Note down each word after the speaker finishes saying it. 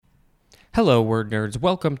Hello, word nerds.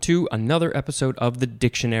 Welcome to another episode of the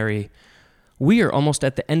Dictionary. We are almost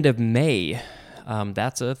at the end of May.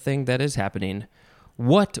 That's a thing that is happening.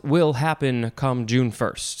 What will happen come June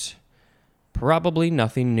 1st? Probably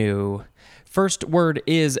nothing new. First word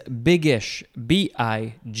is biggish,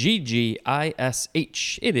 B-I-G-G-I-S-H.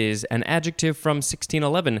 It is an adjective from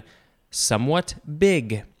 1611, somewhat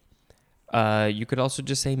big. You could also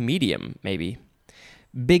just say medium, maybe.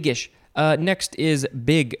 Biggish. Next is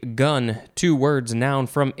big gun, two words, noun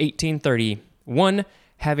from 1830. One,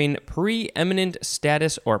 having preeminent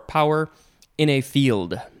status or power in a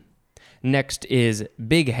field. Next is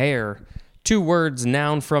big hair, two words,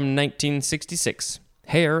 noun from 1966.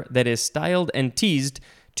 Hair that is styled and teased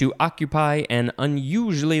to occupy an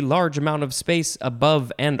unusually large amount of space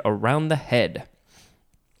above and around the head.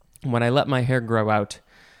 When I let my hair grow out,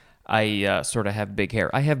 I sort of have big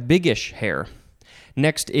hair. I have biggish hair.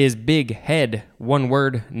 Next is big head, one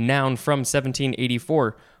word, noun from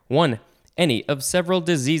 1784. 1. Any of several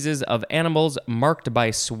diseases of animals marked by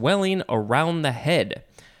swelling around the head.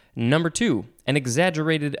 Number 2. An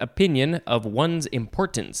exaggerated opinion of one's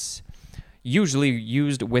importance. Usually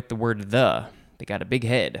used with the word the. They got a big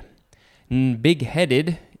head.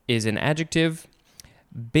 Big-headed is an adjective.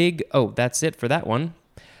 That's it for that one.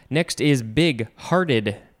 Next is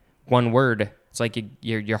big-hearted, one word. It's like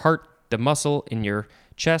your heart, the muscle in your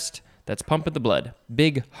chest that's pumping the blood.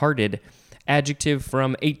 Big-hearted, adjective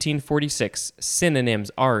from 1846.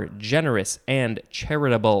 Synonyms are generous and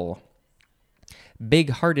charitable.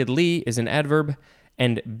 Big-heartedly is an adverb,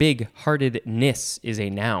 and big-heartedness is a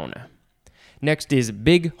noun. Next is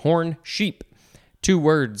bighorn sheep. Two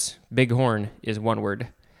words. Bighorn is one word.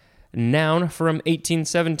 Noun from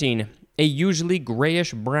 1817. A usually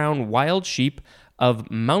grayish-brown wild sheep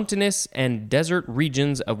of mountainous and desert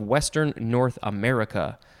regions of western North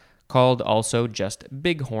America, called also just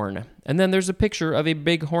bighorn. And then there's a picture of a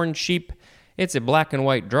bighorn sheep. It's a black and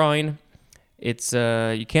white drawing. It's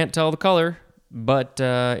you can't tell the color, but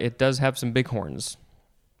it does have some big horns.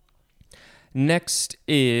 Next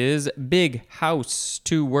is big house,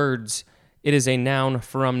 two words. It is a noun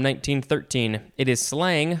from 1913. It is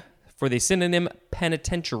slang for the synonym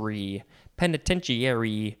penitentiary,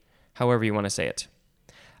 however you want to say it.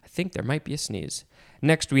 I think there might be a sneeze.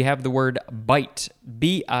 Next, we have the word bite,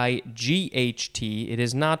 B-I-G-H-T. It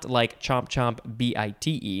is not like chomp chomp,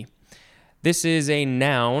 B-I-T-E. This is a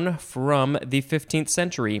noun from the 15th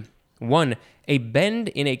century. 1. A bend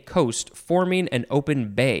in a coast forming an open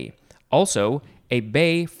bay. Also, a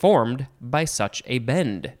bay formed by such a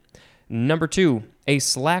bend. Number 2. A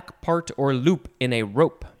slack part or loop in a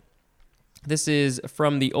rope. This is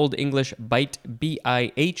from the Old English bite,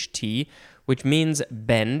 B-I-H-T, which means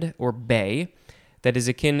bend or bay. That is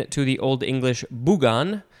akin to the Old English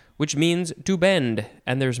bugan, which means to bend.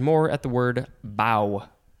 And there's more at the word bow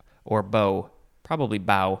or bow, probably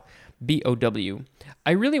bow, B-O-W.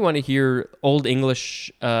 I really want to hear Old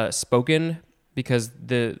English spoken because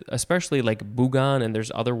especially like bugan, and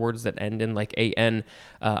there's other words that end in like A-N.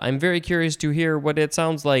 I'm very curious to hear what it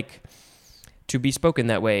sounds like to be spoken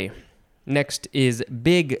that way. Next is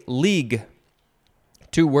big league.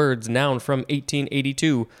 Two words, noun from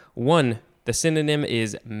 1882. 1. The synonym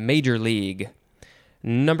is major league.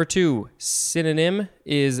 Number 2, synonym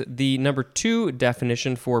is the number 2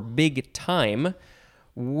 definition for big time,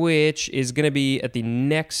 which is going to be at the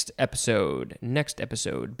next episode,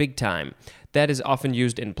 big time. That is often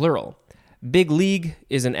used in plural. Big league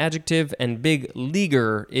is an adjective, and big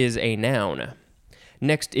leaguer is a noun.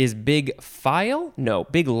 Next is big file? No,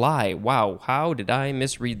 big lie. Wow, how did I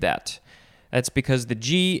misread that? That's because the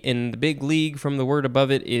G in the big league from the word above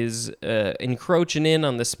it is encroaching in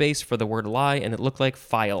on the space for the word lie, and it looked like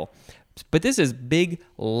file. But this is big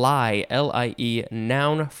lie, L-I-E,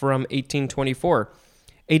 noun from 1824.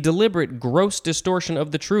 A deliberate, gross distortion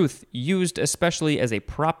of the truth, used especially as a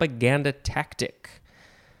propaganda tactic.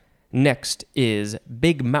 Next is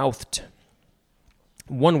big-mouthed.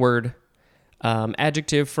 One word,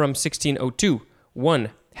 adjective from 1602. 1.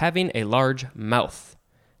 Having a large mouth.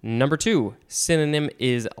 Number 2, synonym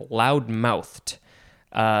is loud-mouthed.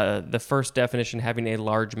 The first definition, having a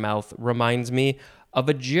large mouth, reminds me of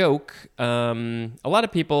a joke. A lot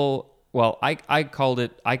of people, I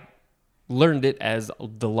learned it as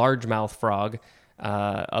the largemouth frog.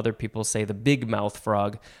 Other people say the big mouth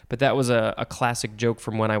frog, but that was a classic joke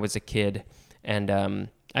from when I was a kid, and I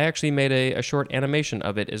actually made a short animation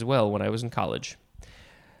of it as well when I was in college.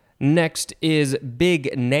 Next is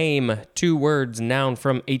big name, 2 words, noun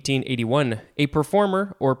from 1881, a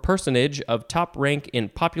performer or personage of top rank in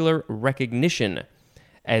popular recognition,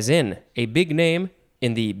 as in a big name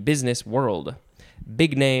in the business world.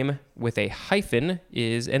 Big name with a hyphen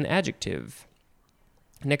is an adjective.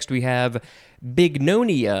 Next we have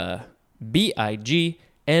bignonia, Bignonia.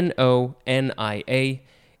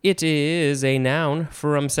 It is a noun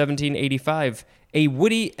from 1785, a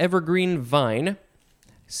woody evergreen vine,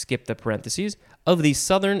 skip the parentheses, of the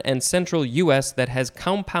southern and central U.S. that has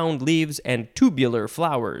compound leaves and tubular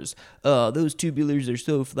flowers. Those tubulars are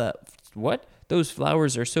so What? Those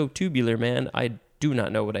flowers are so tubular, man. I do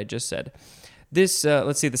not know what I just said. This,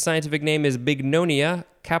 let's see, the scientific name is Bignonia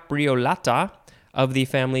capreolata of the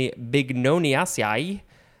family Bignoniaceae.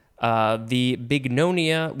 The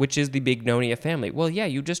Bignonia, which is the Bignonia family. Well, yeah,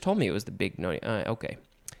 you just told me it was the Bignonia. Okay,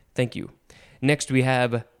 thank you. Next, we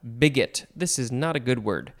have bigot. This is not a good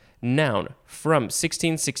word. Noun from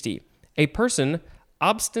 1660. A person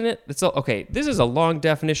obstinate. Okay, this is a long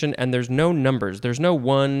definition, and there's no numbers. There's no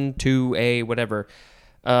 1, 2, a, whatever.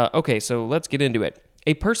 Okay, so let's get into it.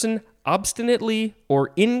 A person obstinately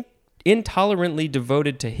or intolerantly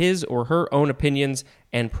devoted to his or her own opinions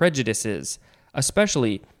and prejudices,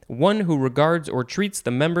 especially one who regards or treats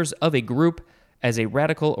the members of a group as a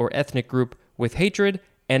radical or ethnic group with hatred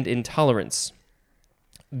and intolerance.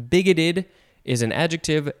 Bigoted is an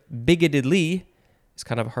adjective. Bigotedly is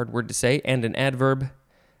kind of a hard word to say, and an adverb.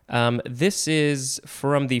 This is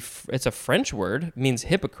from it's a French word, means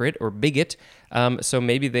hypocrite or bigot. So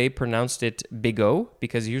maybe they pronounced it bigot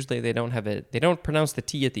because usually they don't pronounce the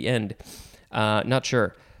T at the end. Not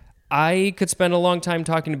sure. I could spend a long time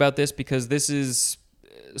talking about this because this is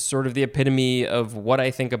sort of the epitome of what I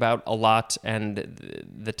think about a lot and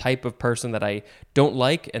the type of person that I don't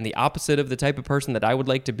like and the opposite of the type of person that I would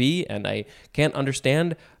like to be. And I can't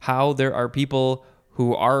understand how there are people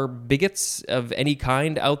who are bigots of any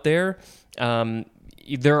kind out there.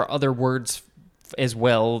 There are other words as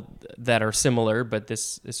well that are similar, but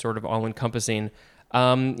this is sort of all-encompassing.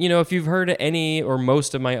 If you've heard any or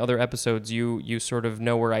most of my other episodes, you sort of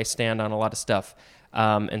know where I stand on a lot of stuff.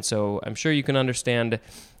 And so I'm sure you can understand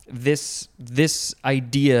this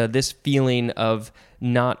idea, this feeling of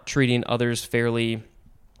not treating others fairly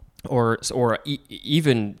or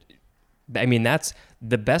even, I mean, that's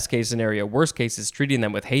the best case scenario. Worst case is treating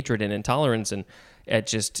them with hatred and intolerance, and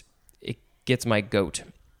it gets my goat.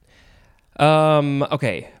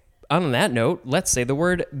 Okay. On that note, let's say the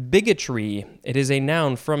word bigotry. It is a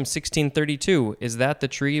noun from 1632. Is that the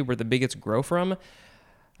tree where the bigots grow from?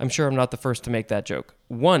 I'm sure I'm not the first to make that joke.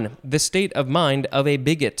 1. The state of mind of a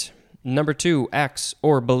bigot. 2. Acts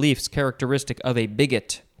or beliefs characteristic of a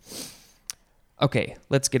bigot. Okay,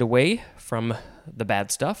 let's get away from the bad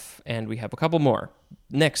stuff, and we have a couple more.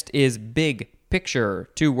 Next is big picture.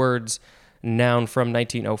 2 words, noun from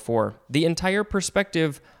 1904. The entire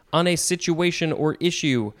perspective on a situation or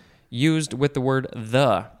issue, used with the word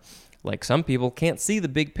the. Like some people can't see the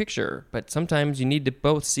big picture, but sometimes you need to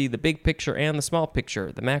both see the big picture and the small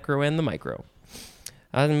picture, the macro and the micro.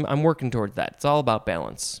 I'm working towards that. It's all about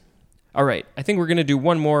balance. All right, I think we're going to do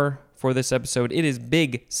one more for this episode. It is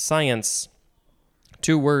big science.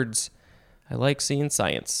 2 words. I like seeing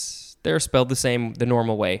science. They're spelled the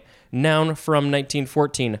normal way. Noun from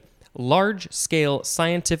 1914. Large-scale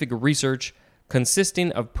scientific research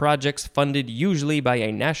consisting of projects funded usually by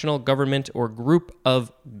a national government or group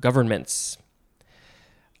of governments.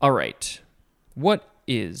 All right. What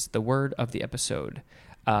is the word of the episode?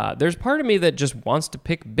 There's part of me that just wants to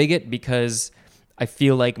pick bigot because I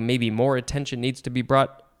feel like maybe more attention needs to be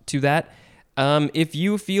brought to that. If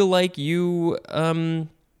you feel like you...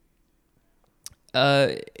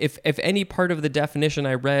 if any part of the definition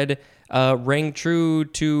I read rang true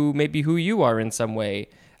to maybe who you are in some way,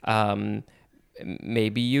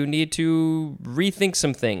 maybe you need to rethink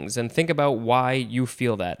some things and think about why you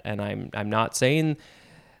feel that. And I'm not saying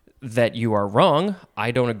that you are wrong.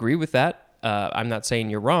 I don't agree with that. I'm not saying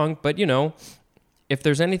you're wrong, but if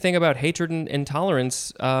there's anything about hatred and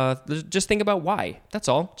intolerance, just think about why. That's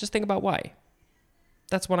all. Just think about why.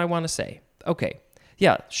 That's what I want to say. Okay.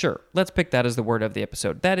 Yeah, sure. Let's pick that as the word of the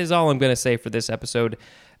episode. That is all I'm going to say for this episode.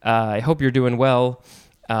 I hope you're doing well.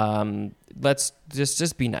 Let's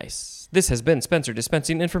just be nice. This has been Spencer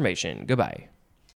dispensing information. Goodbye.